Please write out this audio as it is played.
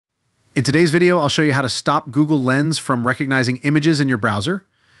In today's video, I'll show you how to stop Google Lens from recognizing images in your browser.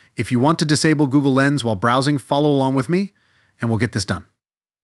 If you want to disable Google Lens while browsing, follow along with me, and we'll get this done.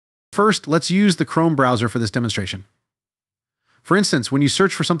 First, let's use the Chrome browser for this demonstration. For instance, when you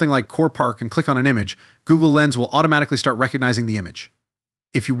search for something like Core Park and click on an image, Google Lens will automatically start recognizing the image.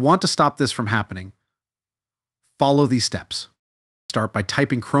 If you want to stop this from happening, follow these steps. Start by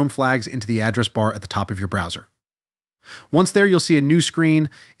typing Chrome flags into the address bar at the top of your browser. Once there, you'll see a new screen.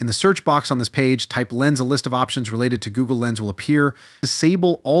 In the search box on this page, type Lens. A list of options related to Google Lens will appear.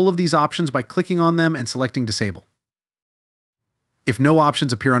 Disable all of these options by clicking on them and selecting Disable. If no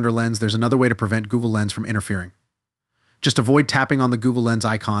options appear under Lens, there's another way to prevent Google Lens from interfering. Just avoid tapping on the Google Lens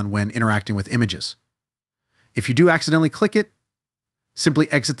icon when interacting with images. If you do accidentally click it,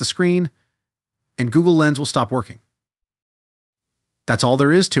 simply exit the screen, and Google Lens will stop working. That's all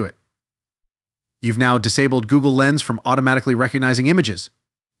there is to it. You've now disabled Google Lens from automatically recognizing images.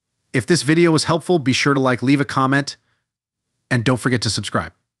 If this video was helpful, be sure to leave a comment, and don't forget to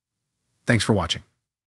subscribe. Thanks for watching.